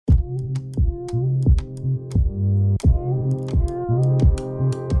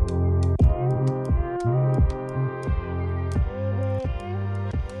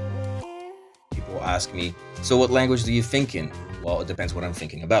ask me, so what language do you think in? Well, it depends what I'm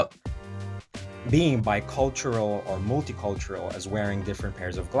thinking about. Being bicultural or multicultural as wearing different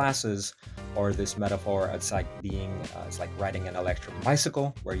pairs of glasses, or this metaphor, it's like riding an electric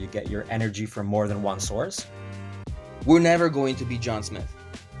bicycle where you get your energy from more than one source. We're never going to be John Smith.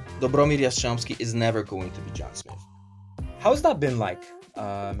 Dobromir Jastrzebski is never going to be John Smith. How's that been like?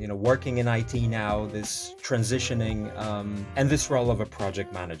 Working in IT now, this transitioning, and this role of a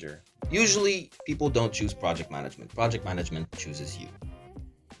project manager. Usually, people don't choose project management. Project management chooses you.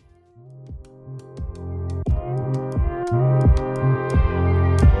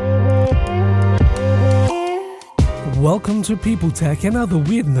 Welcome to People Tech and Other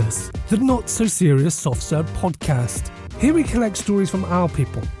Weirdness, the not-so-serious SoftServe podcast. Here we collect stories from our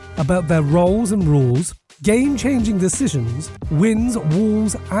people about their roles and rules, game-changing decisions, wins,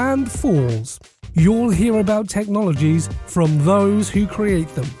 walls, and falls. You'll hear about technologies from those who create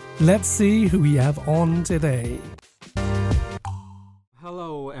them. Let's see who we have on today.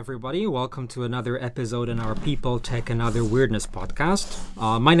 Hello, everybody. Welcome to another episode in our People, Tech, and Other Weirdness podcast.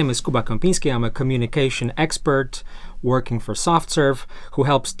 My name is Jakub Kepinski. I'm a communication expert working for SoftServe who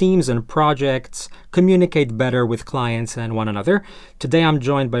helps teams and projects communicate better with clients and one another. Today, I'm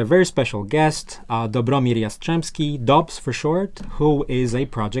joined by a very special guest, Dobromir Jastrzebski, Dobs for short, who is a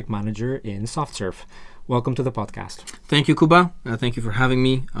project manager in SoftServe. Welcome to the podcast. Thank you, Kuba. Thank you for having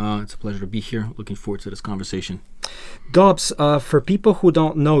me. It's a pleasure to be here. Looking forward to this conversation. Dobs, for people who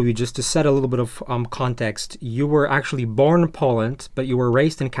don't know you, just to set a little bit of context, you were actually born in Poland, but you were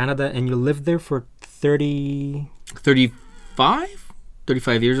raised in Canada and you lived there for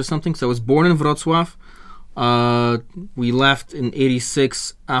 35 years or something. So I was born in Wrocław. We left in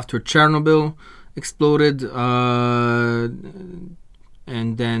 86 after Chernobyl exploded.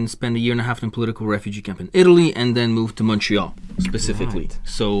 And then spent a year and a half in a political refugee camp in Italy, and then moved to Montreal specifically. Right.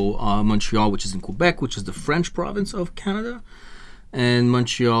 So Montreal, which is in Quebec, which is the French province of Canada, and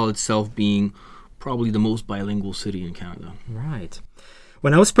Montreal itself being probably the most bilingual city in Canada. Right.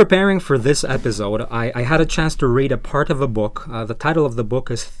 When I was preparing for this episode, I had a chance to read a part of a book. The title of the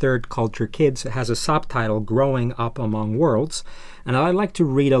book is Third Culture Kids. It has a subtitle, Growing Up Among Worlds. And I'd like to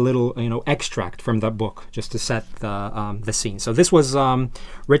read a little, extract from that book just to set the scene. So this was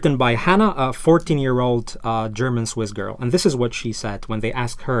written by Hannah, a 14-year-old German Swiss girl. And this is what she said when they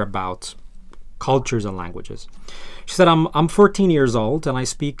asked her about cultures and languages. She said, I'm 14 years old and I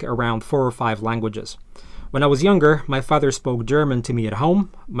speak around 4 or 5 languages. When I was younger, my father spoke German to me at home.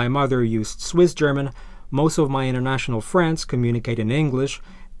 My mother used Swiss German. Most of my international friends communicate in English,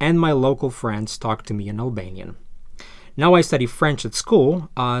 and my local friends talk to me in Albanian. Now I study French at school,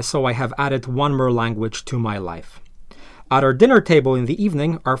 so I have added one more language to my life. At our dinner table in the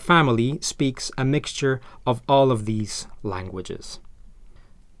evening, our family speaks a mixture of all of these languages.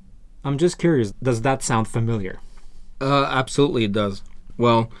 I'm just curious, does that sound familiar? Absolutely it does.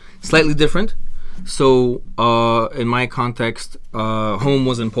 Well, slightly different. So, in my context, home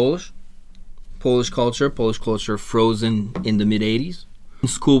was in Polish culture frozen in the mid-'80s.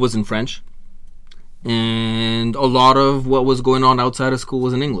 School was in French. And a lot of what was going on outside of school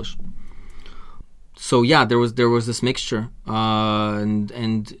was in English. So, yeah, there was this mixture. And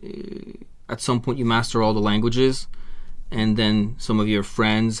at some point you master all the languages. And then some of your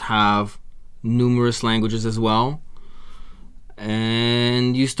friends have numerous languages as well.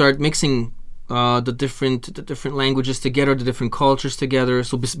 And you start mixing the different languages together, the different cultures together.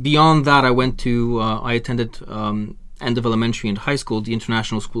 So beyond that, I attended end of elementary and high school, the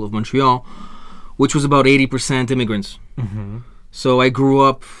International School of Montreal, which was about 80% immigrants. Mm-hmm. So I grew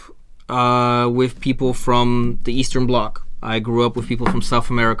up with people from the Eastern Bloc. I grew up with people from South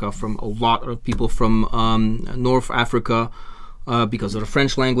America, from a lot of people from North Africa, because of the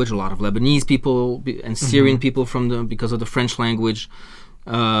French language. A lot of Lebanese people and Syrian people because of the French language.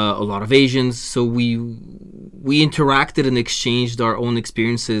 A lot of Asians, so we interacted and exchanged our own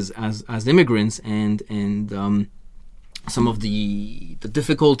experiences as immigrants, and some of the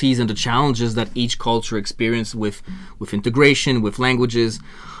difficulties and the challenges that each culture experienced with integration, with languages,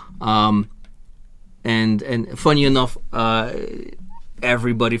 and funny enough,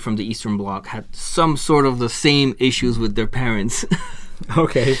 everybody from the Eastern Bloc had some sort of the same issues with their parents.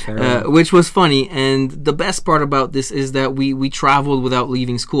 Okay, fair enough. Which was funny, and the best part about this is that we traveled without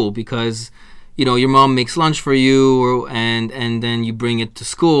leaving school, because your mom makes lunch for you, and then you bring it to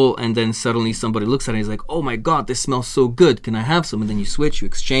school, and then suddenly somebody looks at it and is like, oh my god, this smells so good, can I have some? And then you switch, you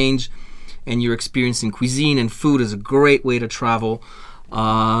exchange, and you're experiencing cuisine, and food is a great way to travel,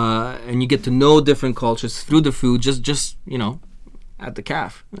 and you get to know different cultures through the food, just at the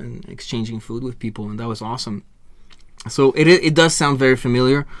caf and exchanging food with people, and that was awesome. So it does sound very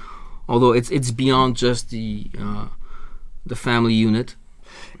familiar. although it's beyond just the family unit.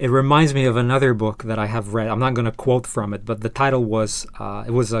 It reminds me of another book that I have read. I'm not going to quote from it, but the title was,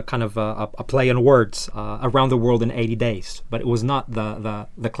 it was a kind of a play on words, Around the World in 80 Days. But it was not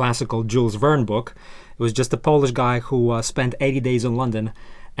the classical Jules Verne book. It was just a Polish guy who spent 80 days in London,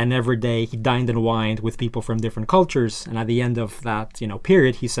 and every day he dined and wined with people from different cultures. And at the end of that,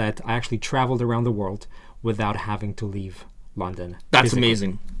 period, he said, I actually traveled around the world without having to leave London. That's physically.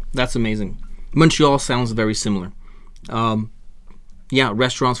 amazing. That's amazing. Montreal sounds very similar. Yeah,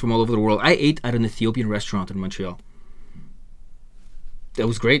 restaurants from all over the world. I ate at an Ethiopian restaurant in Montreal. That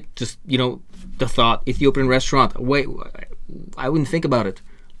was great. Just, the thought, Ethiopian restaurant. Wait, I wouldn't think about it.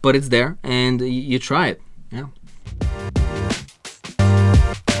 But it's there, and you try it. Yeah.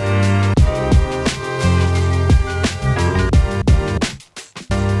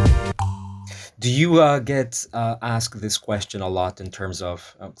 Do you get asked this question a lot in terms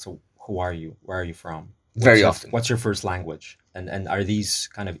of, so who are you? Where are you from? Very often. What's your first language? And are these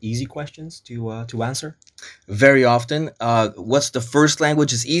kind of easy questions to answer? Very often. What's the first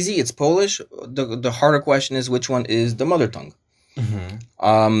language is easy. It's Polish. The harder question is which one is the mother tongue.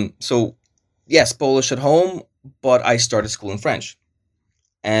 Mm-hmm. So, yes, Polish at home, but I started school in French.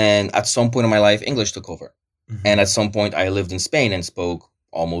 And at some point in my life, English took over. Mm-hmm. And at some point, I lived in Spain and spoke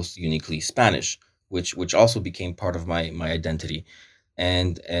almost uniquely Spanish, which also became part of my identity.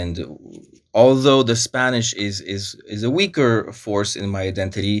 And although the Spanish is a weaker force in my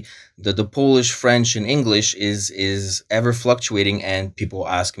identity, the Polish, French, and English is ever fluctuating. And people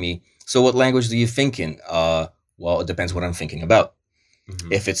ask me, so what language do you think in? Well, it depends what I'm thinking about.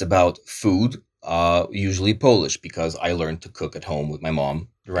 Mm-hmm. If it's about food, usually Polish, because I learned to cook at home with my mom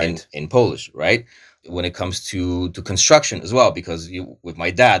in Polish, right? When it comes to construction as well, because with my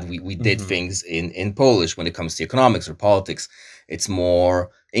dad, we did mm-hmm. things in Polish. When it comes to economics or politics, it's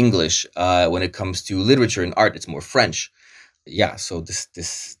more English. When it comes to literature and art, it's more French. Yeah, so this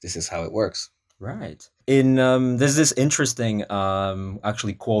is how it works. Right. There's this interesting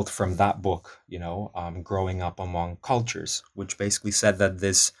actually quote from that book, Growing Up Among Cultures, which basically said that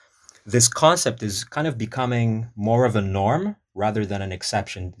this concept is kind of becoming more of a norm rather than an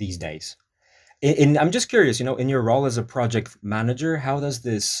exception these days. I'm just curious, in your role as a project manager, how does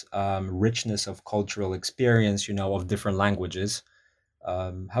this richness of cultural experience, of different languages,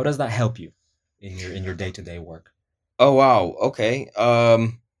 how does that help you in your day-to-day work? Oh, wow. Okay.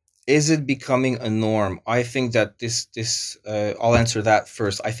 Is it becoming a norm? I think that this I'll answer that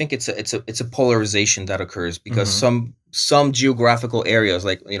first. I think it's a polarization that occurs because mm-hmm. some geographical areas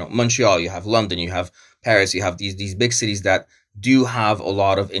like Montreal, you have London, you have Paris, you have these big cities that do have a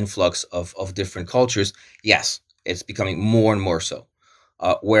lot of influx of different cultures. Yes, it's becoming more and more so.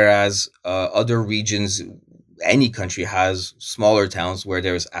 Whereas other regions, any country has smaller towns where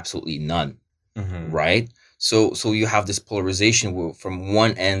there's absolutely none, mm-hmm. right? So you have this polarization where from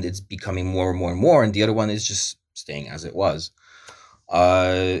one end it's becoming more and more and more, and the other one is just staying as it was,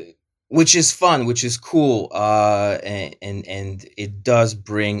 which is fun, which is cool, and it does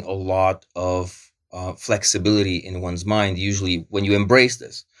bring a lot of flexibility in one's mind, usually when you embrace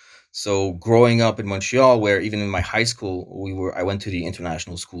this. So growing up in Montreal, where even in my high school, I went to the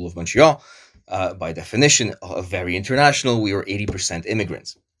International School of Montreal, by definition, very international. We were 80%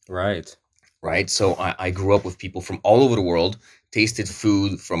 immigrants. Right. So I grew up with people from all over the world, tasted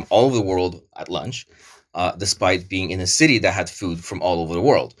food from all over the world at lunch, despite being in a city that had food from all over the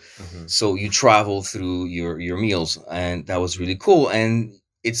world. Mm-hmm. So you travel through your meals, and that was really cool. And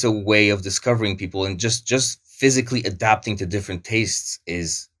it's a way of discovering people, and just physically adapting to different tastes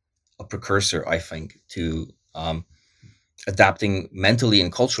is a precursor, I think, to adapting mentally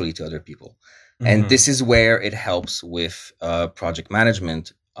and culturally to other people. Mm-hmm. And this is where it helps with project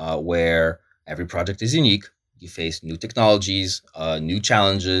management, where every project is unique. You face new technologies, new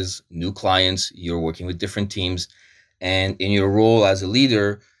challenges, new clients. You're working with different teams. And in your role as a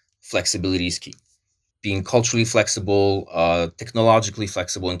leader, flexibility is key. Being culturally flexible, technologically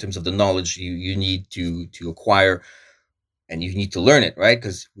flexible in terms of the knowledge you need to acquire, and you need to learn it, right?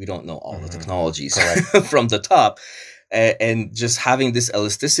 Because we don't know all mm-hmm. the technologies from the top, and just having this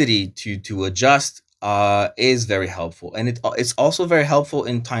elasticity to adjust is very helpful, and it's also very helpful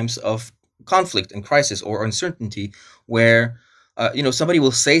in times of conflict and crisis or uncertainty, where somebody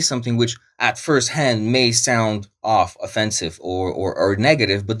will say something which at first hand may sound off, offensive or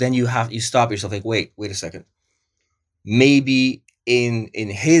negative, but then you stop yourself, like, wait a second. Maybe in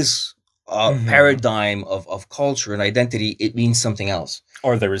his mm-hmm. paradigm of culture and identity, it means something else.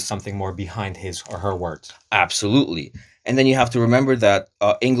 Or there is something more behind his or her words. Absolutely. And then you have to remember that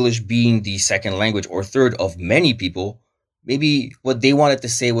English being the second language or third of many people, maybe what they wanted to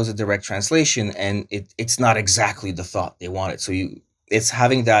say was a direct translation, and it's not exactly the thought they wanted. So it's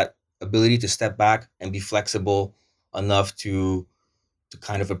having that ability to step back and be flexible enough to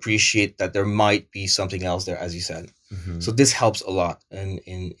kind of appreciate that there might be something else there, as you said. So this helps a lot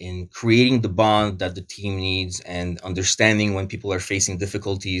in creating the bond that the team needs, and understanding when people are facing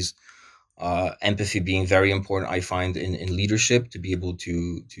difficulties. Empathy being very important, I find, in leadership, to be able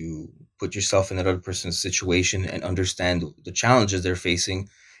to put yourself in another person's situation and understand the challenges they're facing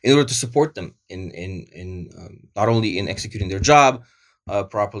in order to support them in not only in executing their job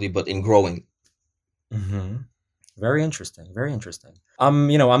properly, but in growing. Very interesting. Very interesting.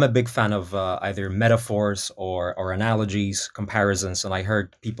 I'm a big fan of either metaphors or analogies, comparisons, and I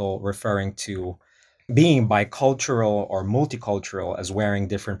heard people referring to being bicultural or multicultural as wearing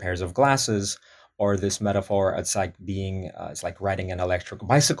different pairs of glasses, or this metaphor, it's like it's like riding an electric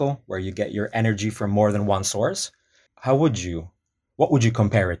bicycle where you get your energy from more than one source. What would you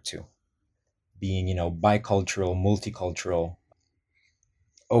compare it to? Being, bicultural, multicultural.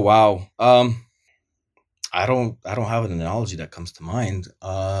 Oh, wow. I don't have an analogy that comes to mind.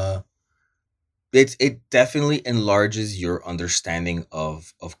 It definitely enlarges your understanding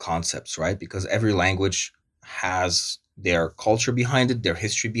of concepts, right? Because every language has their culture behind it, their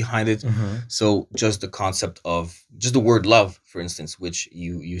history behind it. So just the concept of just the word love, for instance, which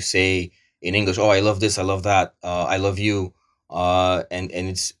you say in English, oh, I love this, I love that, I love you, and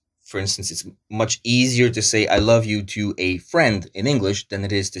it's, for instance, it's much easier to say I love you to a friend in English than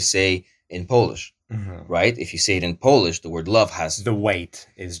it is to say in Polish. Right? If you say it in Polish, the word love has... The weight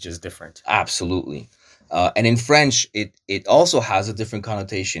is just different. Absolutely. And in French, it also has a different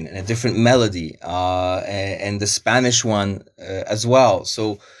connotation and a different melody, and the Spanish one as well.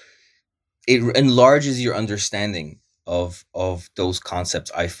 So it enlarges your understanding of those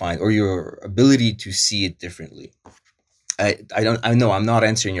concepts, I find, or your ability to see it differently. I know I'm not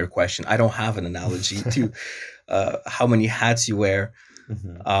answering your question. I don't have an analogy to how many hats you wear.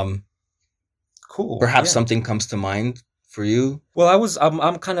 Cool. Perhaps something comes to mind for you. Well,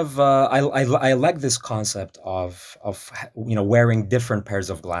 I'm kind of I like this concept of wearing different pairs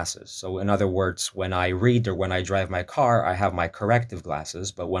of glasses. So in other words, when I read or when I drive my car, I have my corrective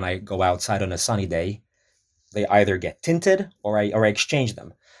glasses, but when I go outside on a sunny day, they either get tinted or I exchange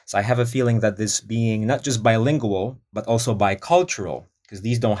them. So I have a feeling that this being not just bilingual but also bicultural, because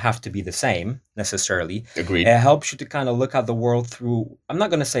these don't have to be the same necessarily. Agreed. It helps you to kind of look at the world through, I'm not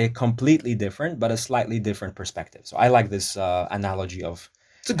going to say a completely different, but a slightly different perspective. So I like this analogy of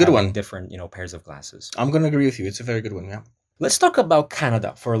it's a good one. Different, pairs of glasses. I'm going to agree with you. It's a very good one, yeah. Let's talk about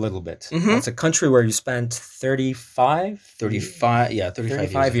Canada for a little bit. It's a country where you spent 35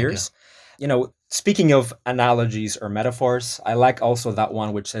 years. Speaking of analogies or metaphors, I like also that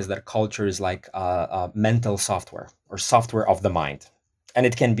one which says that culture is like mental software or software of the mind. And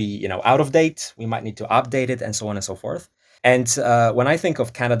it can be, out of date. We might need to update it and so on and so forth. And when I think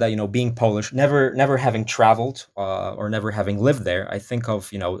of Canada, being Polish, never having traveled or never having lived there, I think of,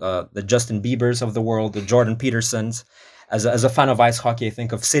 the Justin Biebers of the world, the Jordan Petersons. As a fan of ice hockey, I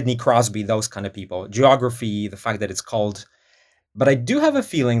think of Sidney Crosby, those kind of people. Geography, the fact that it's cold. But I do have a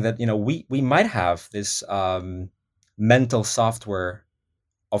feeling that, we might have this mental software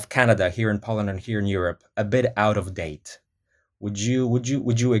of Canada here in Poland and here in Europe a bit out of date. Would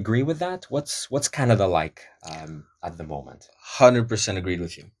you agree with that? What's Canada like at the moment? 100% agreed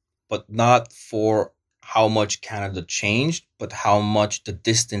with you, but not for how much Canada changed, but how much the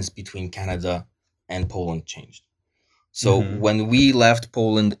distance between Canada and Poland changed. So when we left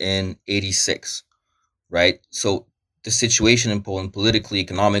Poland in 86, right? So the situation in Poland politically,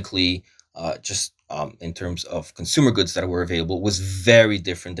 economically, in terms of consumer goods that were available was very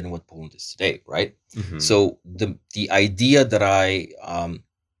different than what Poland is today, right? So the idea that I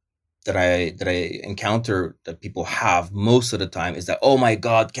encounter that people have most of the time is that, oh my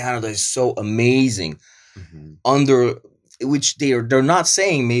God, Canada is so amazing, under which they're not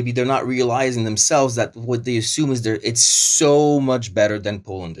saying, maybe they're not realizing themselves that what they assume is it's so much better than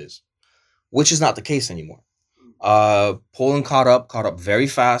Poland is, which is not the case anymore. Poland caught up very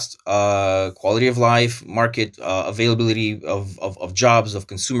fast. Quality of life, market availability of jobs, of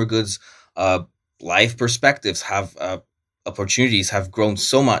consumer goods, life perspectives opportunities have grown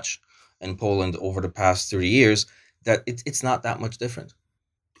so much in Poland over the past 30 years that it's not that much different.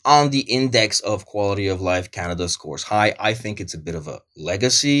 On the index of quality of life, Canada scores high. I think it's a bit of a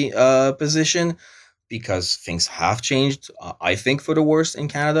legacy position because things have changed, I think, for the worse in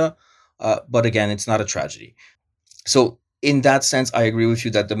Canada. But again, it's not a tragedy. So in that sense, I agree with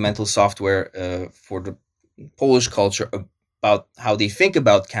you that the mental software for the Polish culture about how they think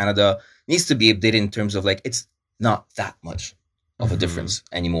about Canada needs to be updated in terms of it's not that much of a difference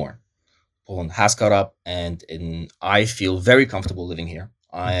anymore. Poland has caught up, and I feel very comfortable living here.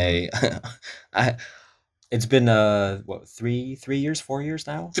 It's been 3 years, 4 years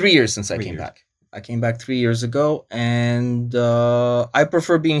now? 3 years since I came back. I came back 3 years ago, and I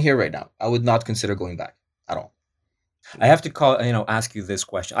prefer being here right now. I would not consider going back at all. I have to ask you this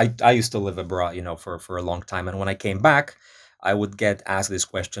question. I used to live abroad, for a long time, and when I came back, I would get asked this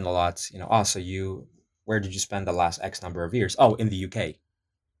question a lot. Where did you spend the last X number of years? Oh, in the UK.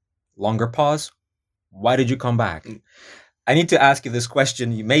 Longer pause. Why did you come back? I need to ask you this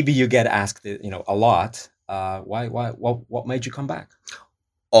question. Maybe you get asked it, a lot. Why? What made you come back?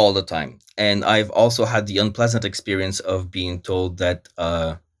 All the time. And I've also had the unpleasant experience of being told that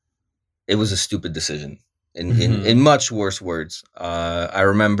it was a stupid decision. In much worse words. I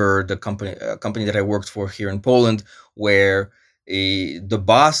remember a company that I worked for here in Poland, where the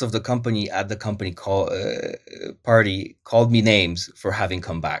boss of the company at the company party called me names for having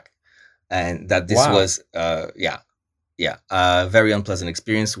come back, and that this was a very unpleasant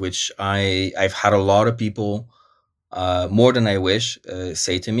experience, which I've had a lot of people, more than I wish,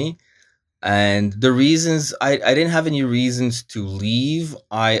 say to me. And the reasons, I didn't have any reasons to leave.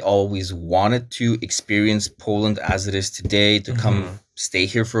 I always wanted to experience Poland as it is today, to come stay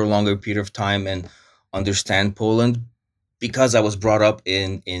here for a longer period of time and understand Poland, because I was brought up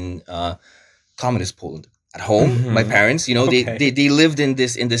in communist Poland. At home, my parents, they lived in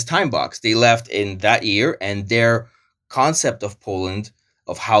this time box. They left in that year, and their concept of Poland,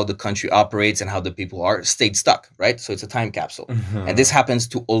 of how the country operates and how the people are, stayed stuck, right? So it's a time capsule. And this happens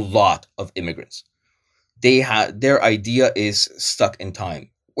to a lot of immigrants. Their idea is stuck in time,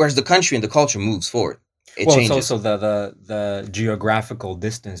 whereas the country and the culture moves forward. It changes. It's also the geographical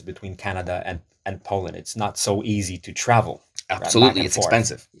distance between Canada and Poland. It's not so easy to travel. Absolutely, it's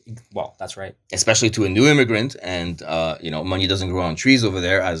expensive. Well, that's right. Especially to a new immigrant, and money doesn't grow on trees over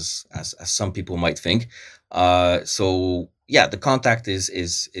there, as some people might think. So yeah, the contact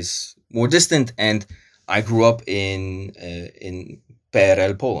is more distant, and I grew up in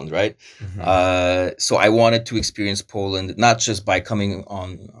PRL Poland, right? So I wanted to experience Poland not just by coming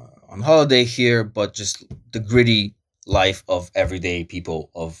on holiday here, but just the gritty life of everyday people,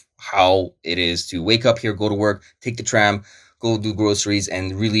 of how it is to wake up here, go to work, take the tram, go do groceries,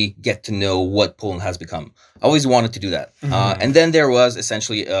 and really get to know what Poland has become. I always wanted to do that. And then there was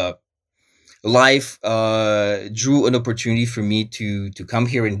essentially life drew an opportunity for me to come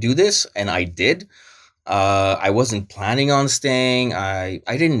here and do this, and I did. I wasn't planning on staying. I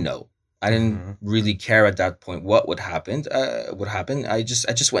didn't know. I didn't really care at that point what would happen. I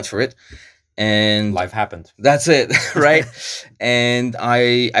just went for it, and life happened. That's it, right? And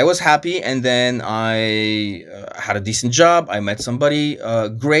I was happy, and then I had a decent job. I met somebody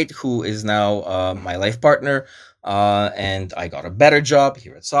great who is now my life partner. And I got a better job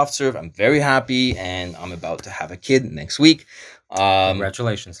here at SoftServe. I'm very happy, and I'm about to have a kid next week.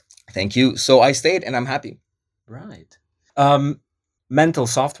 Congratulations. Thank you. So I stayed, and I'm happy. Right. Mental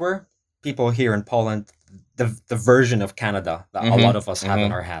software. People here in Poland, the version of Canada that a lot of us have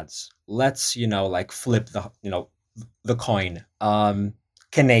in our heads. Let's, flip the coin.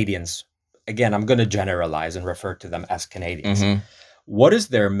 Canadians. Again, I'm going to generalize and refer to them as Canadians. What is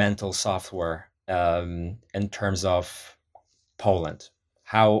their mental software in terms of Poland?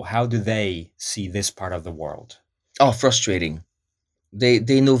 How do they see this part of the world? Oh, frustrating.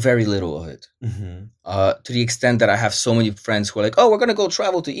 They know very little of it. To the extent that I have so many friends who are like, oh, we're going to go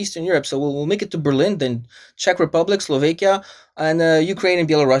travel to Eastern Europe, so we'll make it to Berlin, then Czech Republic, Slovakia, and Ukraine and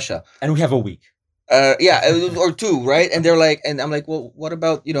Belarus. And we have a week. Or two, right? And they're like, and I'm like, well, what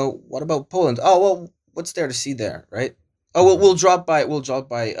about Poland? Oh, well, what's there to see there, right? Oh, well, we'll drop by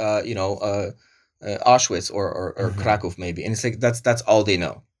Auschwitz or Krakow maybe, and it's like that's all they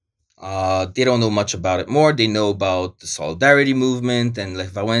know. They don't know much about it more. They know about the Solidarity movement and Lech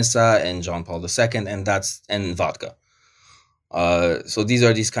Wałęsa and John Paul II, and vodka. So these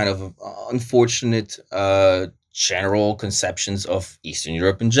are these kind of unfortunate general conceptions of Eastern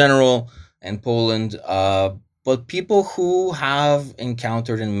Europe in general and Poland. But people who have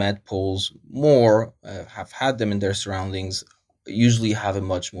encountered and met Poles more, have had them in their surroundings, usually have a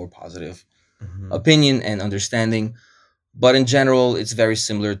much more positive opinion and understanding. But in general, it's very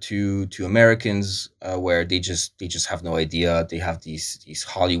similar to Americans, where they just have no idea. They have these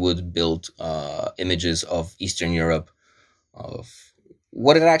Hollywood built images of Eastern Europe, of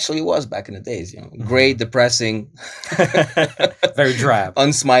what it actually was back in the days. Gray, depressing, very drab,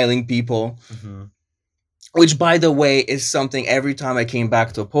 unsmiling people. Which, by the way, is something every time I came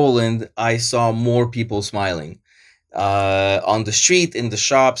back to Poland, I saw more people smiling. on the street, in the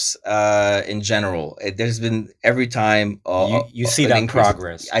shops, in general. There's been every time you see an that increase.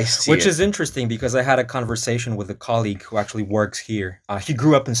 progress. I see Which it. is interesting because I had a conversation with a colleague who actually works here. He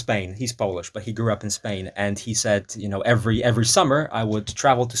grew up in Spain. He's Polish, but he grew up in Spain. And he said, every summer I would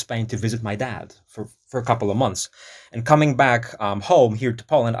travel to Spain to visit my dad for a couple of months. And coming back home here to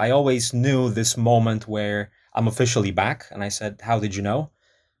Poland, I always knew this moment where I'm officially back. And I said, how did you know?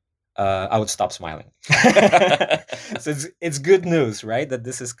 I would stop smiling. So it's good news, right? That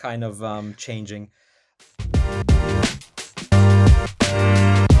this is kind of changing.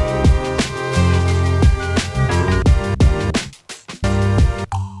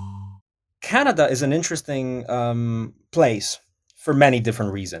 Canada is an interesting place for many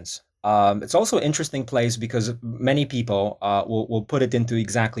different reasons. It's also an interesting place because many people will put it into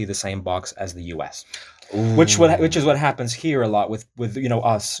exactly the same box as the US. Which is what happens here a lot with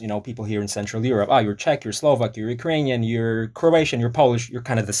us, people here in Central Europe. You're Czech, you're Slovak, you're Ukrainian, you're Croatian, you're Polish, you're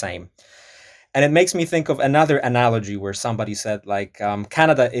kind of the same. And it makes me think of another analogy where somebody said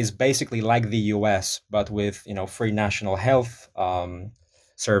Canada is basically like the US, but with free national health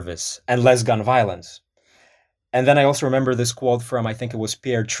service and less gun violence. And then I also remember this quote from, I think it was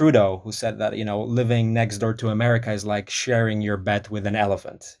Pierre Trudeau, who said that, living next door to America is like sharing your bed with an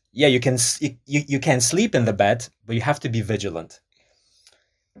elephant. Yeah, you can sleep in the bed, but you have to be vigilant.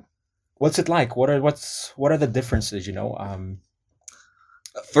 What's it like? What are the differences,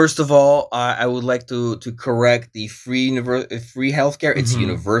 First of all, I would like to correct the free healthcare. It's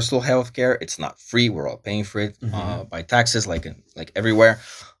universal healthcare. It's not free. We're all paying for it by taxes, like everywhere.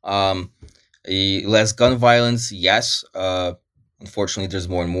 Less gun violence, yes. Unfortunately, there's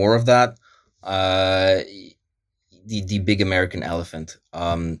more and more of that. The big American elephant.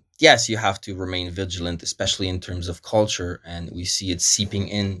 Yes, you have to remain vigilant, especially in terms of culture, and we see it seeping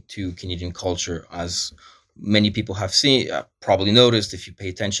into Canadian culture, as many people have seen, probably noticed if you pay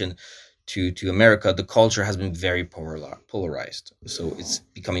attention to America. The culture has been very polarized, so it's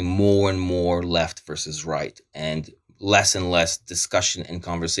becoming more and more left versus right, and less discussion and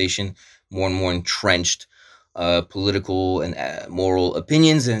conversation, more and more entrenched political and moral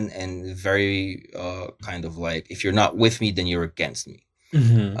opinions, and very kind of like, if you're not with me, then you're against me.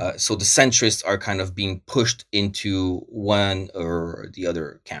 So the centrists are kind of being pushed into one or the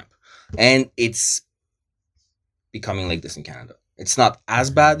other camp, and it's becoming like this in Canada. It's not as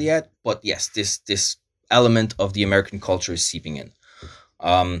bad yet, but yes, this element of the American culture is seeping in.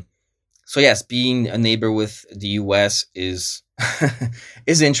 So yes, being a neighbor with the US is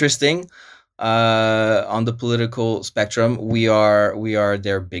interesting. On the political spectrum, we are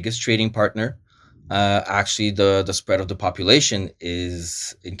their biggest trading partner. Actually, the spread of the population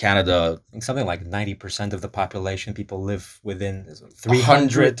is in Canada. I think something like 90% of the population, people live within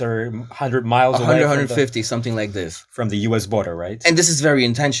 300 or 100 miles 100, away. 150, something like this. From the US border, right? And this is very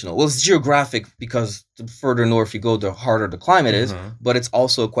intentional. Well, it's geographic because the further north you go, the harder the climate is. But it's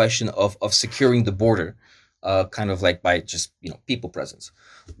also a question of securing the border, kind of like by just people presence.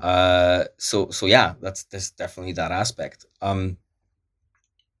 So yeah, there's definitely that aspect.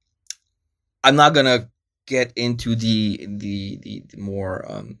 I'm not gonna get into the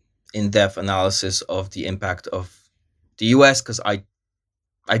more in-depth analysis of the impact of the US because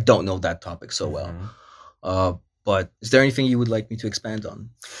I don't know that topic so well. But is there anything you would like me to expand on?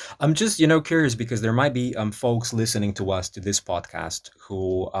 I'm just curious because there might be folks listening to us to this podcast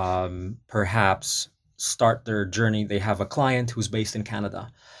who perhaps start their journey. They have a client who's based in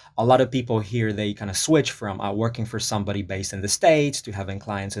Canada. A lot of people here, they kind of switch from working for somebody based in the States to having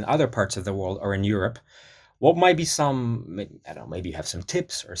clients in other parts of the world or in Europe. What might be maybe you have some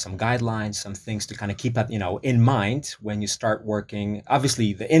tips or some guidelines, some things to kind of keep in mind when you start working.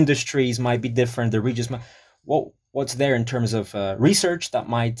 Obviously, the industries might be different, the regions might. What's there in terms of research that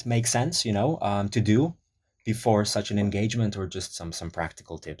might make sense, to do before such an engagement, or just some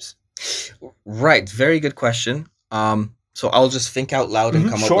practical tips? Right. Very good question. So I'll just think out loud and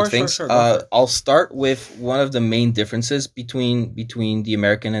come up with things. Sure. I'll start with one of the main differences between the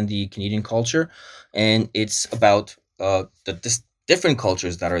American and the Canadian culture, and it's about the different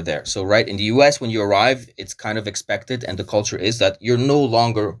cultures that are there. So right in the US, when you arrive, it's kind of expected, and the culture is that you're no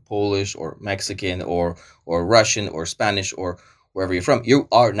longer Polish or Mexican or Russian or Spanish or wherever you're from. You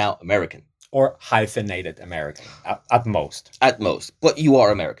are now American. Or hyphenated American, at most. At most, but you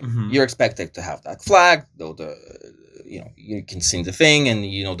are American. You're expected to have that flag, though you can sing the thing, and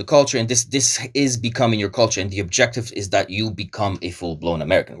the culture, and this is becoming your culture, and the objective is that you become a full-blown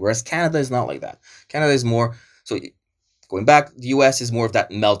American. Whereas Canada is not like that. Canada is more, so going back, the US is more of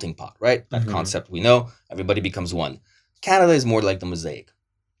that melting pot, right? That concept we know, everybody becomes one. Canada is more like the mosaic,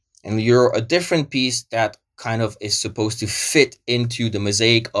 and you're a different piece that kind of is supposed to fit into the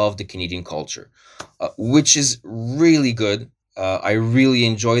mosaic of the Canadian culture, which is really good. I really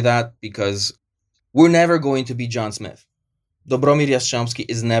enjoy that because we're never going to be John Smith. Dobromir Jastrzebski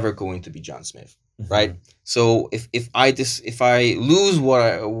is never going to be John Smith, right? So if I lose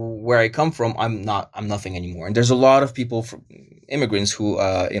where I come from, I'm nothing anymore. And there's a lot of people, immigrants who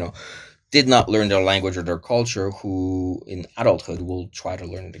did not learn their language or their culture, who in adulthood will try to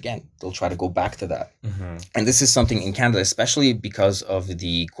learn it again. They'll try to go back to that. And this is something in Canada, especially because of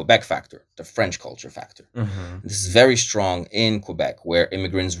the Quebec factor, the French culture factor. This is very strong in Quebec, where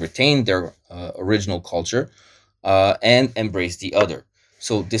immigrants retain their original culture and embrace the other.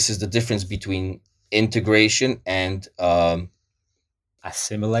 So this is the difference between integration and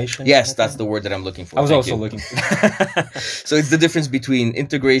assimilation. Yes, that's the word that I'm looking for. I was also looking for So it's the difference between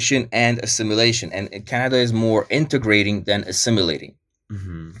integration and assimilation, and Canada is more integrating than assimilating.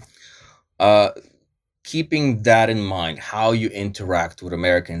 Keeping that in mind, how you interact with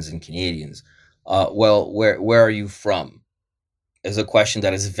Americans and Canadians, where are you from, is a question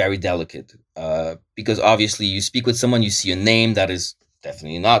that is very delicate, because obviously you speak with someone, you see a name that is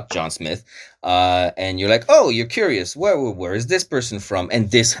definitely not John Smith, and you're like, oh, you're curious, where is this person from?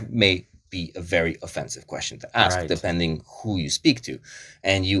 And this may be a very offensive question to ask, depending who you speak to.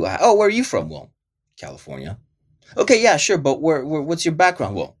 And you, where are you from? Well, California. Okay, yeah, sure, but what's your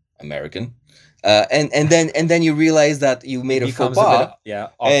background? Well, American. And then you realize that you made a faux pas.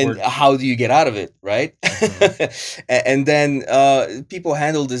 Awkward. And how do you get out of it, right? And then people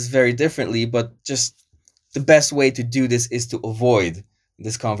handle this very differently, but just the best way to do this is to avoid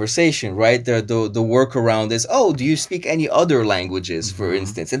this conversation, right? The workaround is, oh, do you speak any other languages, for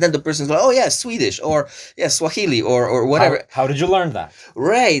instance? And then the person's like, oh yeah, Swedish, or yeah, Swahili, or whatever. How did you learn that?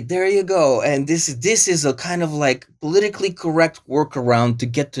 Right, there you go. And this is a kind of like politically correct workaround to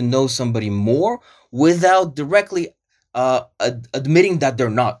get to know somebody more without directly admitting that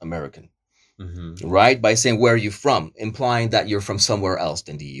they're not American. Right? By saying, where are you from? Implying that you're from somewhere else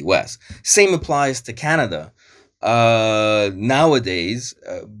than the US. Same applies to Canada. Nowadays,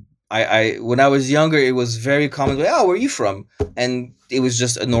 I when I was younger, it was very common, like, oh, where are you from? And it was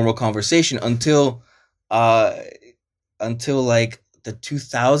just a normal conversation until like the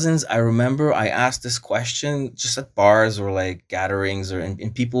 2000s. I remember I asked this question just at bars or like gatherings,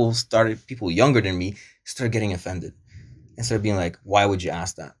 and people younger than me started getting offended and started being like, why would you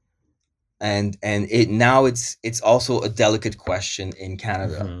ask that? And now it's also a delicate question in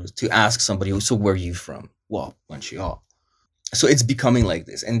Canada to ask somebody, so where are you from? Well, Montreal. So it's becoming like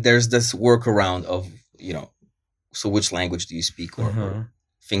this. And there's this workaround of, so which language do you speak, or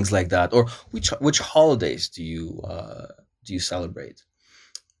things like that? Or which holidays do you celebrate?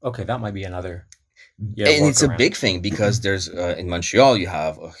 Okay, that might be another. Yeah, and it's a big thing because there's in Montreal you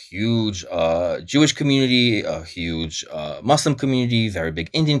have a huge Jewish community, a huge Muslim community, very big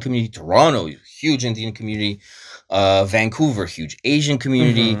Indian community. Toronto, huge Indian community. Vancouver, huge Asian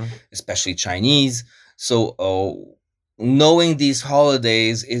community, especially Chinese. So knowing these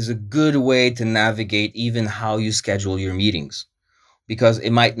holidays is a good way to navigate even how you schedule your meetings, because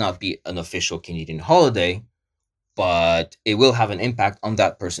it might not be an official Canadian holiday, but it will have an impact on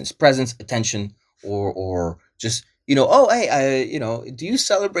that person's presence, attention, or just, oh, hey, do you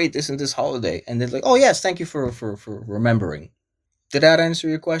celebrate this and this holiday? And they're like, oh, yes, thank you for remembering. Did that answer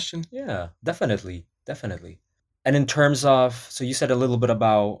your question? Yeah, definitely. And in terms of, so you said a little bit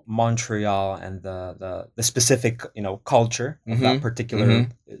about Montreal and the specific, culture of that particular,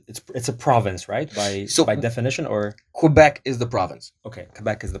 it's a province, right? By definition, or? Quebec is the province. Okay,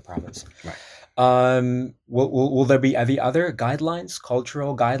 Quebec is the province. Right. Will there be any other guidelines,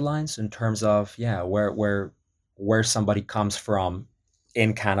 cultural guidelines, in terms of where somebody comes from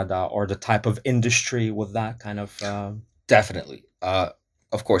in Canada, or the type of industry with that kind of? Definitely.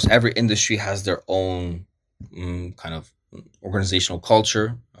 Of course, every industry has their own kind of organizational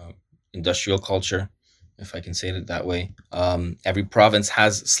culture, industrial culture, if I can say it that way. Every province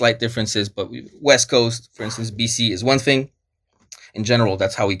has slight differences, but West Coast, for instance, BC is one thing. In general,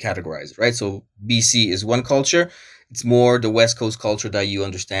 that's how we categorize it, right? So BC is one culture. It's more the West Coast culture that you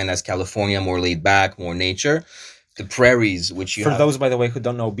understand as California, more laid back, more nature. The prairies, which you have... those, by the way, who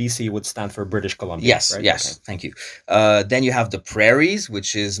don't know, BC would stand for British Columbia. Yes, right? Yes, okay. Thank you. Then you have the prairies,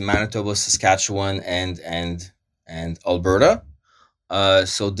 which is Manitoba, Saskatchewan, and Alberta.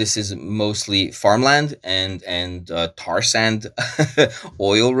 So this is mostly farmland and tar sand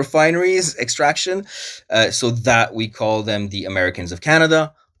oil refineries extraction. So that we call them the Americans of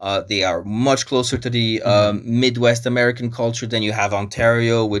Canada. They are much closer to the Midwest American culture. Then you have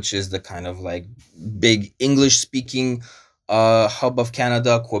Ontario, which is the kind of like big English speaking hub of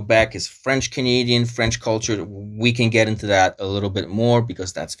Canada. Quebec is French Canadian, French culture. We can get into that a little bit more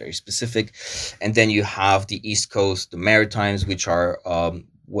because that's very specific. And then you have the East Coast, the Maritimes, which are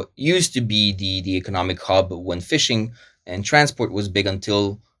what used to be the economic hub when fishing and transport was big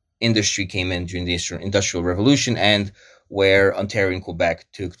until industry came in during the Industrial Revolution, and where Ontario and Quebec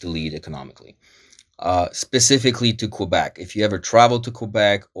took the lead economically. Specifically to Quebec, if you ever travel to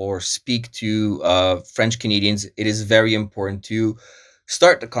Quebec or speak to French Canadians, it is very important to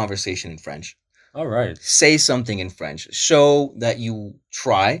start the conversation in French. All right. Say something in French. Show that you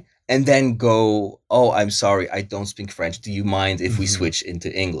try, and then go, "Oh, I'm sorry, I don't speak French. Do you mind if we switch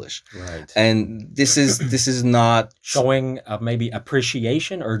into English?" Right. And this is not showing maybe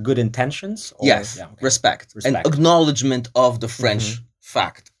appreciation or good intentions. Or, yes, respect and acknowledgement of the French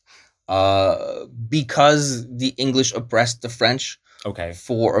fact. Because the English oppressed the French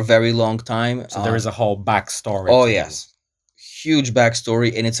for a very long time. So there is a whole backstory. Oh, yes. Huge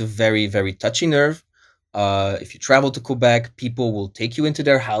backstory, and it's a very, very touchy nerve. If you travel to Quebec, people will take you into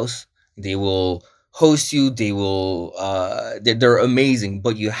their house. They will host you. They will, they're amazing,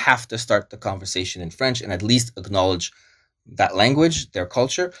 but you have to start the conversation in French and at least acknowledge that language, their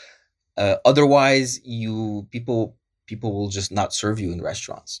culture. Otherwise, people will just not serve you in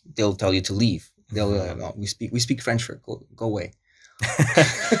restaurants. They'll tell you to leave. They'll no, we speak French, for go away.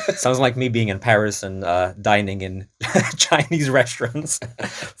 Sounds like me being in Paris and dining in Chinese restaurants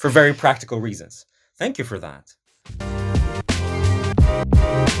for very practical reasons. Thank you for that.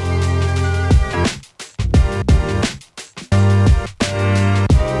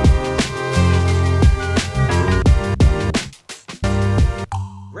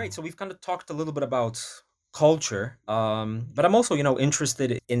 Great. So we've kind of talked a little bit about culture, but I'm also,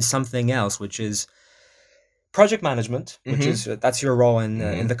 interested in something else, which is project management, which is that's your role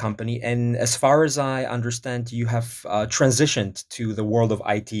in the company. And as far as I understand, you have transitioned to the world of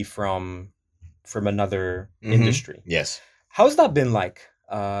IT from another industry. Yes. How's that been like?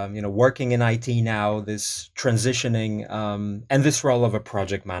 Working in IT now, this transitioning, and this role of a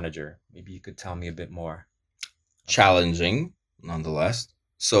project manager. Maybe you could tell me a bit more. Challenging, nonetheless.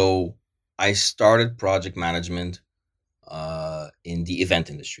 So I started project management in the event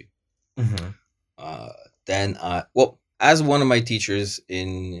industry. Then, as one of my teachers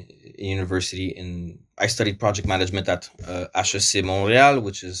in university, I studied project management at 𝗛𝘀𝘁𝘁 Montréal,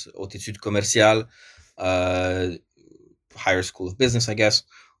 which is Haute Études Commerciales, higher school of business, I guess.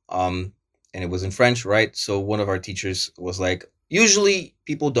 And it was in French, right? So one of our teachers was like, usually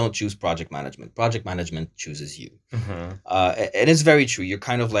people don't choose project management. Project management chooses you. And it's very true. You're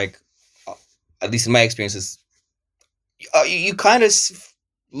kind of like, at least in my experiences, you kind of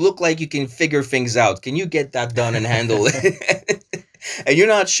look like you can figure things out. Can you get that done and handle it? And you're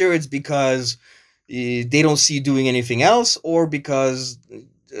not sure it's because they don't see you doing anything else, or because,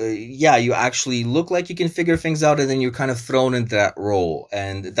 you actually look like you can figure things out, and then you're kind of thrown into that role.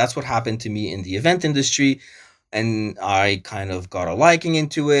 And that's what happened to me in the event industry. And I kind of got a liking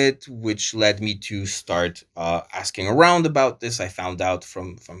into it, which led me to start asking around about this. I found out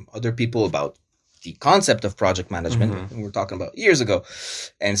from other people about the concept of project management, we were talking about years ago,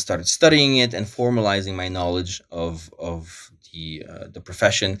 and started studying it and formalizing my knowledge of the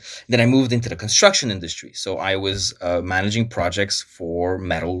profession. Then I moved into the construction industry. So I was managing projects for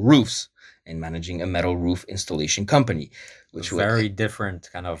metal roofs and managing a metal roof installation company, which very different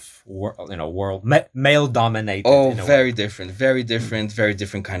kind of world, male dominated. Oh, very different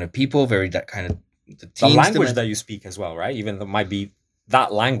kind of people, that kind of the teams. The language that you speak as well, right? Even though it might be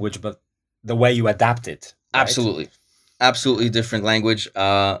that language, but the way you adapt it. Right? Absolutely different language.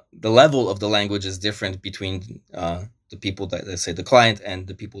 The level of the language is different between the people that, let's say, the client and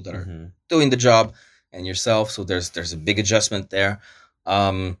the people that are doing the job and yourself. So there's a big adjustment there,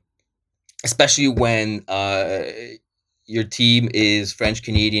 especially when your team is French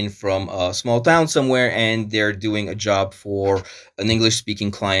Canadian from a small town somewhere, and they're doing a job for an English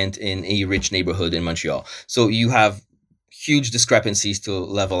speaking client in a rich neighborhood in Montreal. So you have huge discrepancies to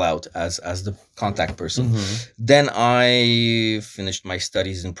level out as the contact person. Then I finished my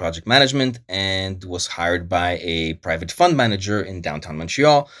studies in project management and was hired by a private fund manager in downtown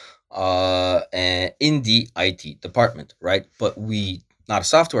Montreal in the IT department, right? But not a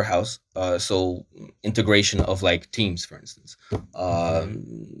software house, so integration of like Teams, for instance,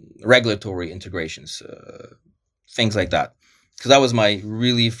 regulatory integrations, things like that. Because that was my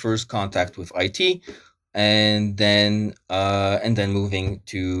really first contact with IT. And then moving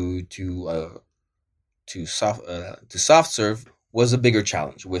to SoftServe was a bigger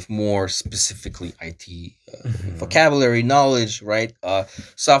challenge with more specifically IT vocabulary knowledge, right?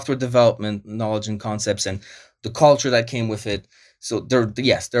 Software development knowledge and concepts, and the culture that came with it. So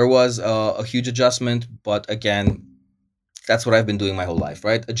there was a huge adjustment, but again, that's what I've been doing my whole life,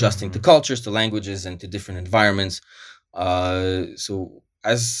 right? Adjusting to cultures, to languages, and to different environments. So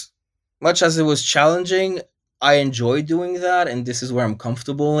as much as it was challenging, I enjoy doing that, and this is where I'm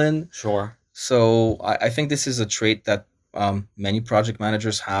comfortable in. Sure. So I think this is a trait that many project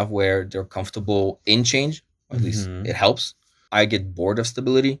managers have, where they're comfortable in change. At least it helps. I get bored of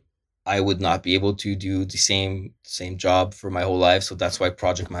stability. I would not be able to do the same job for my whole life. So that's why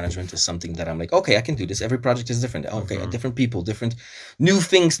project management is something that I'm like, okay, I can do this. Every project is different. Okay, different people, different new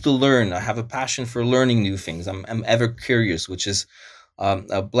things to learn. I have a passion for learning new things. I'm ever curious, which is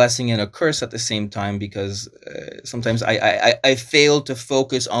a blessing and a curse at the same time, because sometimes I fail to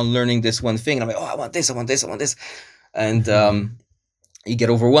focus on learning this one thing. And I'm like, oh, I want this. And you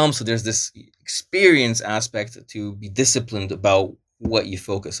get overwhelmed. So there's this experience aspect to be disciplined about what you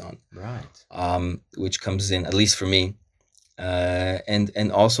focus on, right? Which comes in, at least for me,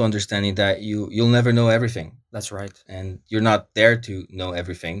 and also understanding that you'll never know everything. That's right, and you're not there to know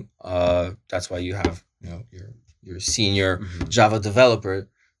everything. That's why you have your senior Java developer,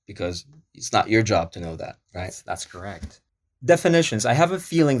 because it's not your job to know that, right? That's correct. Definitions. I have a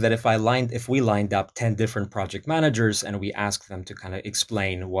feeling that if we lined up 10 different project managers and we asked them to kind of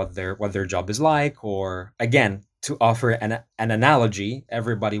explain what their job is like, or again, to offer an analogy,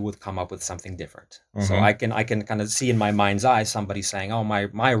 everybody would come up with something different. So I can kind of see in my mind's eye somebody saying, oh,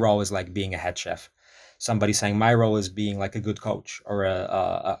 my role is like being a head chef. Somebody saying my role is being like a good coach, or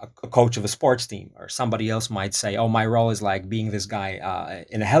a coach of a sports team. Or somebody else might say, oh, my role is like being this guy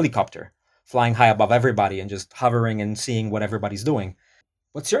in a helicopter, flying high above everybody and just hovering and seeing what everybody's doing.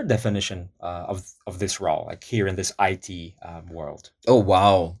 What's your definition of this role, like here in this IT world? Oh,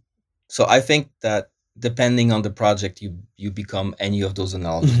 wow. So I think that depending on the project, you become any of those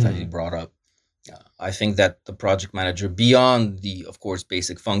analogies that you brought up. I think that the project manager, beyond the, of course,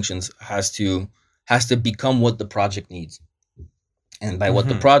 basic functions, has to become what the project needs. And by what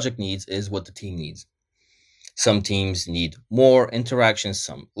the project needs is what the team needs. Some teams need more interactions,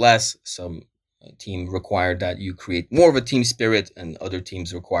 some less. Some team require that you create more of a team spirit, and other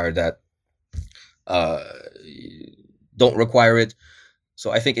teams require that don't require it.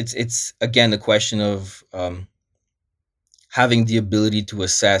 So I think it's again a question of having the ability to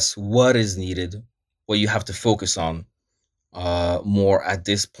assess what is needed, what you have to focus on more at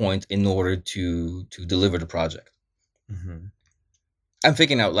this point in order to deliver the project. I'm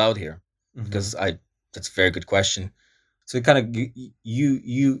thinking out loud here because that's a very good question. So kind of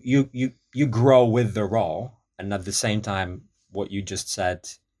you grow with the role, and at the same time, what you just said,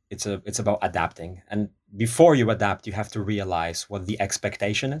 it's about adapting. And before you adapt, you have to realize what the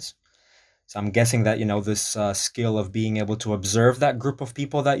expectation is. So I'm guessing that this skill of being able to observe that group of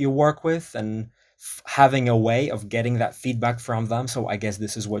people that you work with, and having a way of getting that feedback from them. So I guess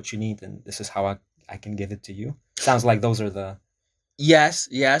this is what you need, and this is how I can give it to you. Sounds like those are the...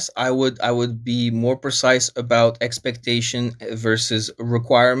 Yes, I would be more precise about expectation versus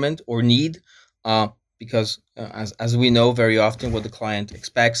requirement or need, because as we know, very often what the client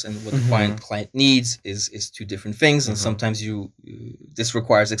expects and what the client needs is two different things, and sometimes this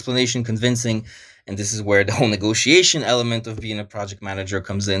requires explanation, convincing, and this is where the whole negotiation element of being a project manager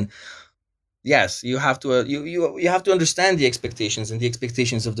comes in. Yes, you have to you have to understand the expectations and the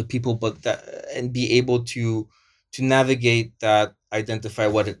expectations of the people, and be able to navigate that, identify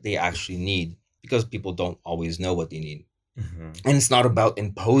what they actually need, because people don't always know what they need. And it's not about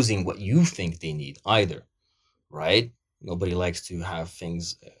imposing what you think they need either, right? Nobody likes to have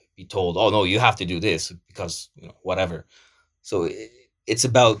things be told, oh no, you have to do this because whatever. So it's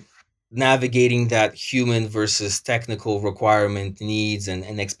about navigating that human versus technical requirement, needs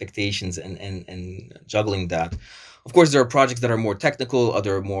and expectations, and juggling that. Of course, there are projects that are more technical,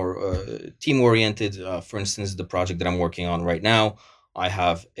 other more team-oriented. For instance, the project that I'm working on right now, I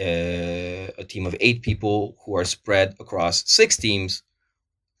have a team of 8 people who are spread across 6 teams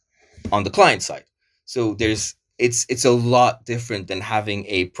on the client side. So it's a lot different than having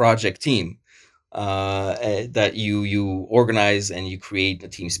a project team that you organize and you create a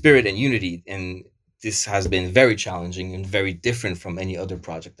team spirit and unity. And this has been very challenging and very different from any other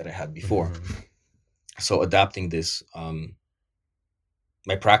project that I had before. So adapting this,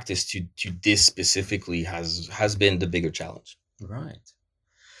 my practice to this specifically has been the bigger challenge. Right.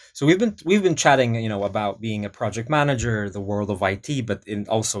 So we've been chatting, about being a project manager, the world of IT, but in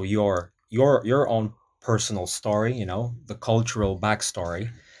also your own personal story, the cultural backstory.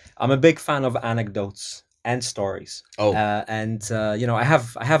 I'm a big fan of anecdotes and stories. I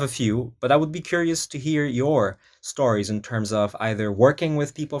have a few, but I would be curious to hear your stories in terms of either working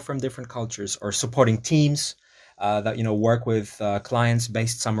with people from different cultures or supporting teams that work with clients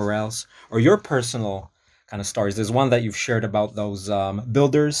based somewhere else, or your personal kind of stories? There's one that you've shared about those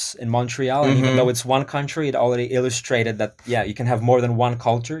builders in Montreal, and even though it's one country, it already illustrated that you can have more than one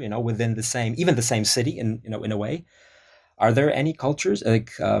culture, within the same city, in a way. Are there any cultures,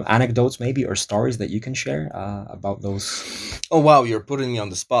 like anecdotes maybe, or stories that you can share about those? Oh wow, you're putting me on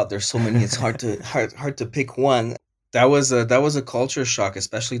the spot. There's so many. It's hard to pick one. That was a culture shock,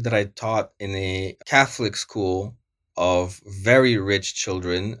 especially that I taught in a Catholic school of very rich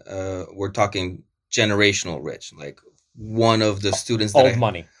children. We're talking generational rich. Like one of the students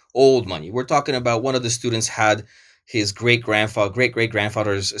old money. We're talking about one of the students had his great great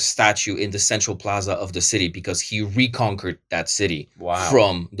grandfather's statue in the central plaza of the city because he reconquered that city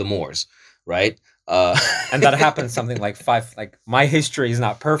from the Moors, right? And that happened something like my history is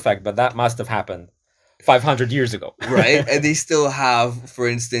not perfect, but that must have happened 500 years ago. Right? And they still have, for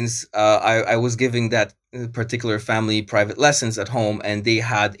instance, I was giving that particular family private lessons at home, and they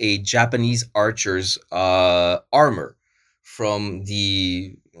had a Japanese archer's armor from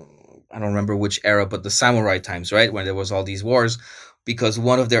the, I don't remember which era, but the samurai times, right? When there was all these wars, because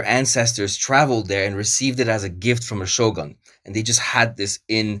one of their ancestors traveled there and received it as a gift from a shogun. And they just had this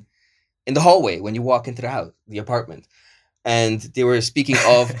in the hallway when you walk into the apartment. And they were speaking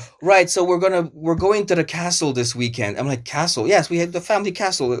of, right, so we're going to the castle this weekend. I'm like, castle? Yes, we had the family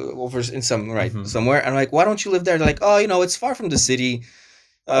castle over in somewhere. And I'm like, why don't you live there? They're like, oh, it's far from the city.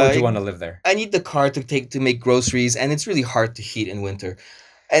 Do you want to live there? I need the car to make groceries, and it's really hard to heat in winter.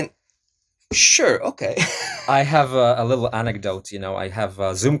 And sure, okay. I have a little anecdote. I have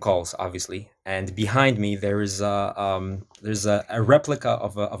Zoom calls, obviously, and behind me there's a replica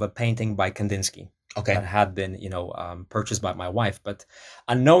of a painting by Kandinsky. Okay. That had been, purchased by my wife, but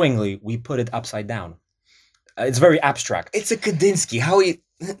unknowingly we put it upside down. It's very abstract. It's a Kandinsky.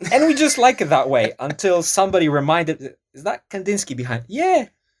 And we just like it that way until somebody reminded, is that Kandinsky behind? Yeah,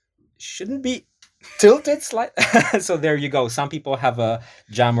 shouldn't be tilted slightly. So there you go. Some people have a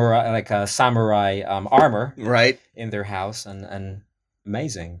samurai armor, right, in their house, and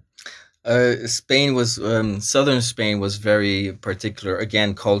amazing. Spain was southern Spain was very particular.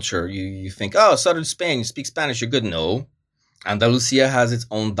 Again, culture. You think, oh, southern Spain, you speak Spanish, you're good. No, Andalusia has its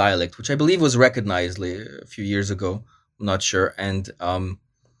own dialect, which I believe was recognized a few years ago. I'm not sure. And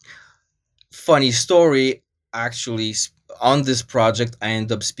funny story, actually, on this project, I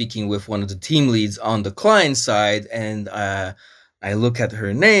ended up speaking with one of the team leads on the client side, and I look at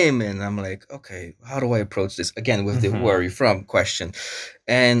her name and I'm like, okay, how do I approach this? Again, with the where are you from question.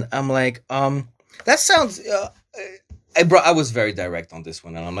 And I'm like, that sounds, I was very direct on this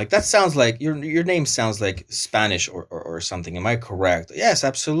one. And I'm like, that sounds like, your name sounds like Spanish or something. Am I correct? Yes,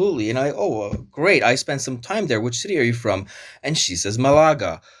 absolutely. And great. I spent some time there. Which city are you from? And she says,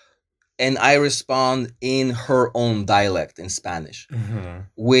 Malaga. And I respond in her own dialect in Spanish,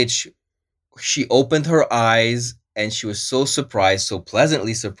 which she opened her eyes. And she was so surprised, so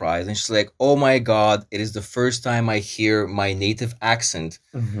pleasantly surprised. And she's like, oh my God, it is the first time I hear my native accent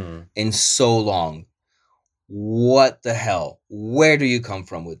in so long. What the hell? Where do you come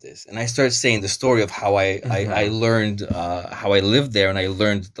from with this? And I started saying the story of how I learned, how I lived there and I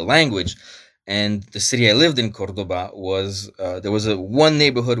learned the language. And the city I lived in, Cordoba, was, there was one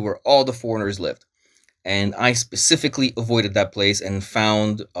neighborhood where all the foreigners lived. And I specifically avoided that place and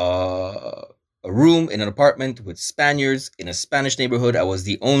found a room in an apartment with Spaniards in a Spanish neighborhood. I was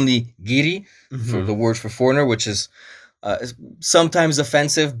the only ꞌģiri for the word for foreigner, which is sometimes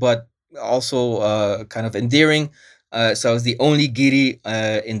offensive, but also kind of endearing. So I was the only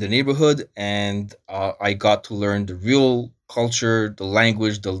ꞌģiri in the neighborhood, and I got to learn the real culture, the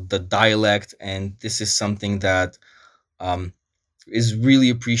language, the dialect, and this is something that is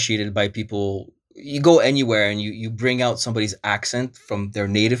really appreciated by people. You go anywhere and you bring out somebody's accent from their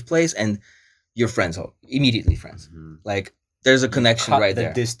native place, and you're friends, immediately friends. Like there's a connection right there.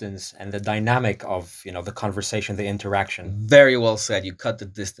 The distance and the dynamic of the conversation, the interaction. Very well said. You cut the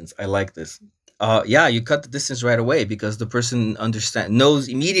distance. I like this. You cut the distance right away because the person knows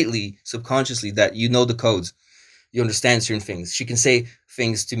immediately, subconsciously, that you know the codes. You understand certain things. She can say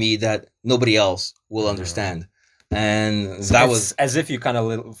things to me that nobody else will understand. And so that was as if you kind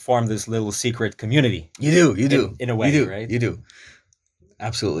of form this little secret community. You do. In a way, right? You do.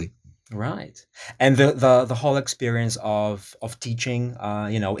 Absolutely. Right. And the whole experience of teaching,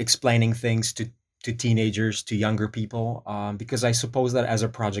 explaining things to teenagers, to younger people, because I suppose that as a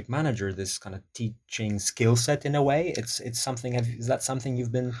project manager, this kind of teaching skill set in a way, it's something, is that something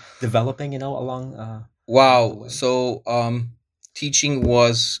you've been developing, along? Wow. So teaching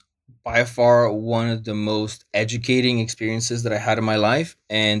was by far one of the most educating experiences that I had in my life,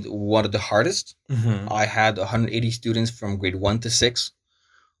 and one of the hardest. I had 180 students from grade 1 to 6.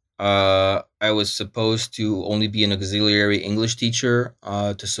 I was supposed to only be an auxiliary English teacher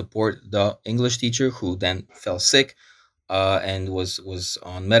to support the English teacher, who then fell sick and was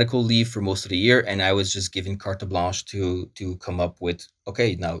on medical leave for most of the year. And I was just given carte blanche to come up with,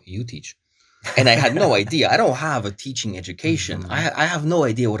 okay, now you teach. And I had no idea. I don't have a teaching education. I have no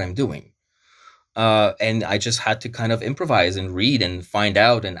idea what I'm doing. And I just had to kind of improvise and read and find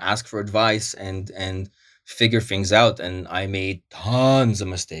out and ask for advice and figure things out. And I made tons of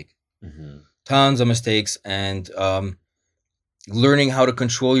mistakes. And learning how to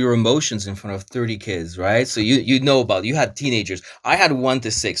control your emotions in front of 30 kids, right? So you had teenagers. I had 1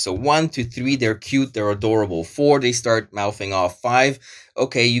 to 6. So 1 to 3, they're cute, they're adorable. 4, they start mouthing off. 5,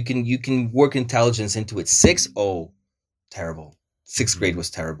 okay, you can work intelligence into it. 6, oh, terrible. 6th grade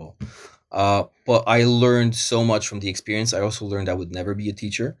was terrible. But I learned so much from the experience. I also learned I would never be a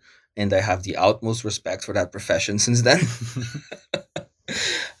teacher, and I have the utmost respect for that profession since then.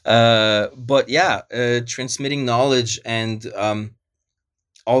 But yeah, transmitting knowledge and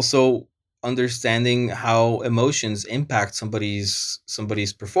also understanding how emotions impact somebody's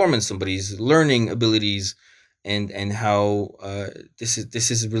performance, somebody's learning abilities, and how this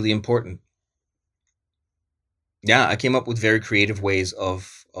is really important. Yeah, I came up with very creative ways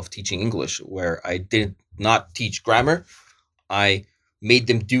of teaching English, where I did not teach grammar. I made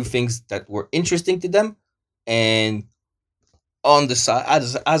them do things that were interesting to them, and on the side,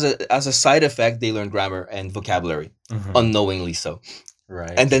 as a side effect, they learn grammar and vocabulary, unknowingly so.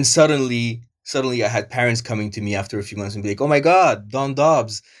 Right. And then suddenly I had parents coming to me after a few months and be like, "Oh my God, Don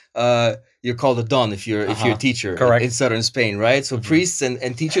Dobbs, you're called a Don if you're a teacher." Correct. In southern Spain, right? So priests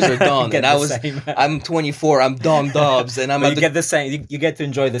and teachers are Don, and I'm 24, I'm Don Dobbs, and I'm. But you get the same. You get to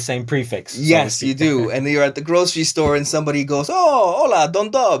enjoy the same prefix. Yes, you do. And then you're at the grocery store, and somebody goes, "Oh, hola,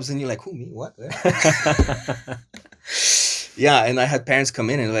 Don Dobbs," and you're like, "Who, me? What?" Yeah, and I had parents come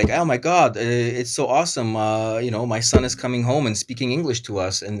in and like, "Oh my God, it's so awesome! My son is coming home and speaking English to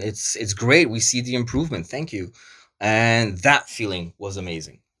us, and it's great. We see the improvement. Thank you." And that feeling was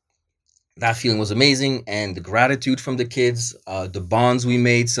amazing. And the gratitude from the kids, the bonds we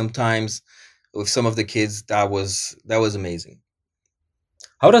made sometimes with some of the kids, that was amazing.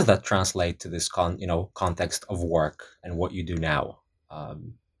 How does that translate to this context of work and what you do now?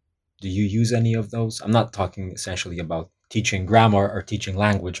 Do you use any of those? I'm not talking essentially about teaching grammar or teaching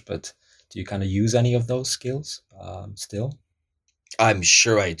language, but do you kind of use any of those skills still? I'm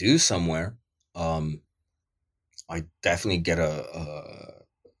sure I do somewhere. I definitely get a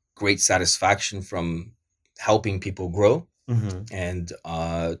great satisfaction from helping people grow. And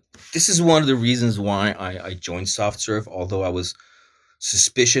this is one of the reasons why I joined SoftServe, although I was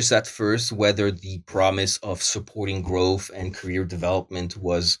suspicious at first whether the promise of supporting growth and career development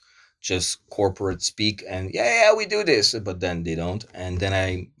was just corporate speak and yeah, we do this, but then they don't. And then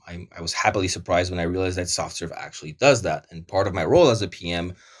I was happily surprised when I realized that SoftServe actually does that. And part of my role as a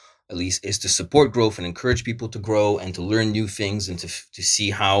PM, at least, is to support growth and encourage people to grow and to learn new things and to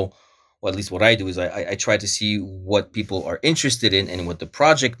see how, well, at least what I do is I try to see what people are interested in and what the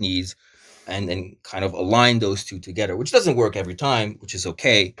project needs, and then kind of align those two together, which doesn't work every time, which is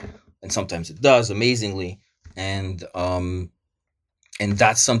okay. And sometimes it does amazingly. And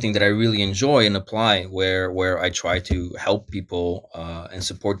that's something that I really enjoy and apply, where I try to help people and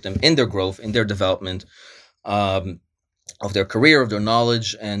support them in their growth, in their development of their career, of their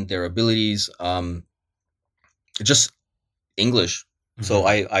knowledge and their abilities. Just English. So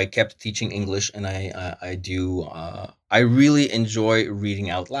I kept teaching English, and I really enjoy reading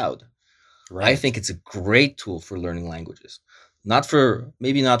out loud. Right. I think it's a great tool for learning languages.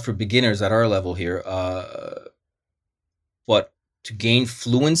 Maybe not for beginners at our level here, but to gain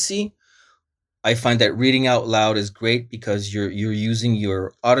fluency, I find that reading out loud is great because you're using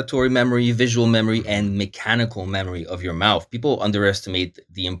your auditory memory, visual memory, and mechanical memory of your mouth. People underestimate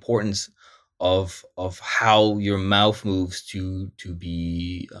the importance of how your mouth moves to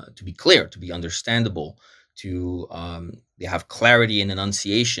be clear, to be understandable, to have clarity and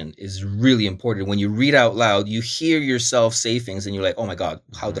enunciation is really important. When you read out loud, you hear yourself say things, and you're like, "Oh my God,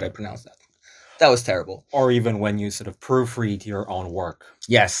 how did I pronounce that? That was terrible." Or even when you sort of proofread your own work.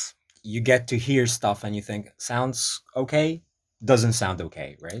 Yes. You get to hear stuff and you think, sounds okay, doesn't sound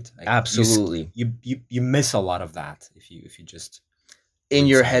okay, right? Like absolutely. You miss a lot of that if you just in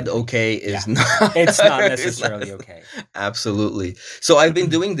your head. Okay is not. It's not necessarily okay. Absolutely. So I've been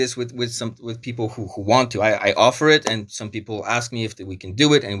doing this with people who want to. I offer it, and some people ask me if we can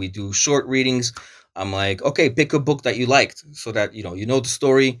do it, and we do short readings. I'm like, okay, pick a book that you liked, so that you know the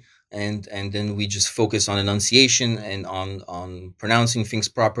story. and then we just focus on enunciation and on pronouncing things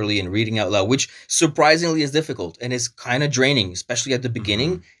properly and reading out loud, which surprisingly is difficult and is kind of draining, especially at the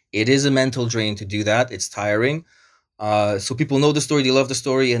beginning. It is a mental drain to do that. It's tiring. So people know the story, they love the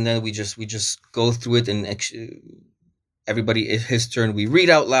story, and then we just go through it, and everybody, it's his turn. We read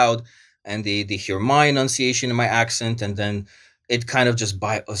out loud, and they hear my enunciation and my accent, and then it kind of just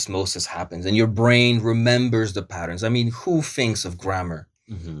by osmosis happens, and your brain remembers the patterns. I mean, who thinks of grammar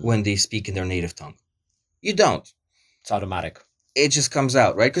when they speak in their native tongue? You don't. It's automatic. It just comes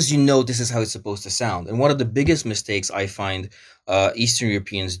out, right? Because you know this is how it's supposed to sound. And one of the biggest mistakes I find Eastern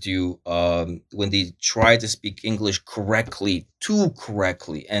Europeans do when they try to speak English correctly, too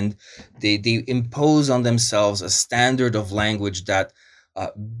correctly, and they impose on themselves a standard of language that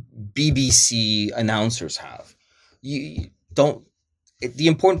BBC announcers have. You don't. The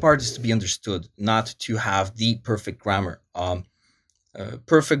important part is to be understood, not to have the perfect grammar.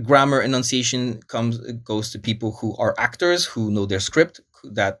 Perfect grammar enunciation goes to people who are actors, who know their script,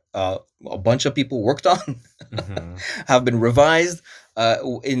 that a bunch of people worked on, have been revised.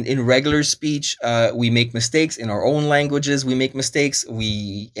 In regular speech, we make mistakes. In our own languages, we make mistakes.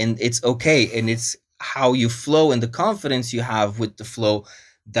 And it's okay. And it's how you flow and the confidence you have with the flow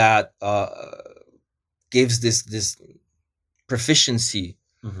that gives this proficiency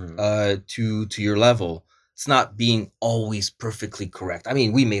to your level. It's not being always perfectly correct. I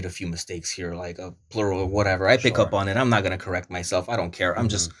mean, we made a few mistakes here, like a plural or whatever. I pick up on it. I'm not going to correct myself. I don't care. I'm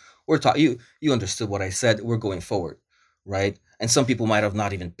just, we're taught, you understood what I said. We're going forward, right? And some people might have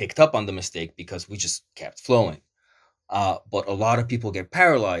not even picked up on the mistake because we just kept flowing. But a lot of people get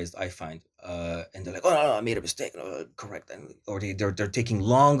paralyzed, I find. And they're like, oh, no, I made a mistake. Correct. Or they're taking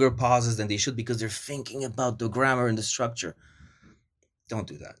longer pauses than they should because they're thinking about the grammar and the structure. Don't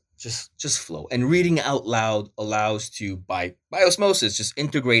do that. Just flow. And reading out loud allows to, by osmosis, just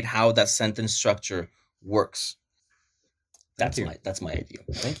integrate how that sentence structure works. That's my idea.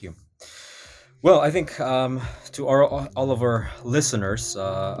 Thank you. Well, I think to all of our listeners,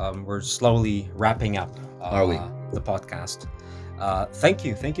 we're slowly wrapping up the podcast. Thank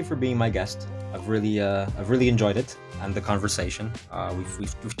you for being my guest. I've really enjoyed it and the conversation.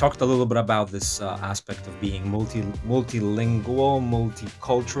 We've talked a little bit about this aspect of being multilingual,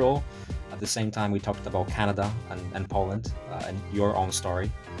 multicultural. At the same time, we talked about Canada and Poland and your own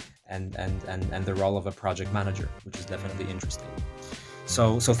story, and the role of a project manager, which is definitely interesting.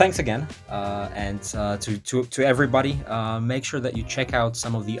 So thanks again, and to everybody, make sure that you check out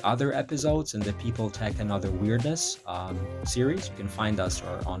some of the other episodes in the People, Tech, and Other Weirdness series. You can find us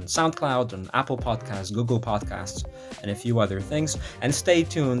on SoundCloud, on Apple Podcasts, Google Podcasts, and a few other things. And stay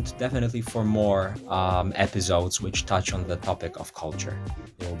tuned, definitely, for more episodes which touch on the topic of culture.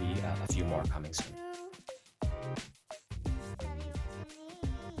 There will be a few more coming soon.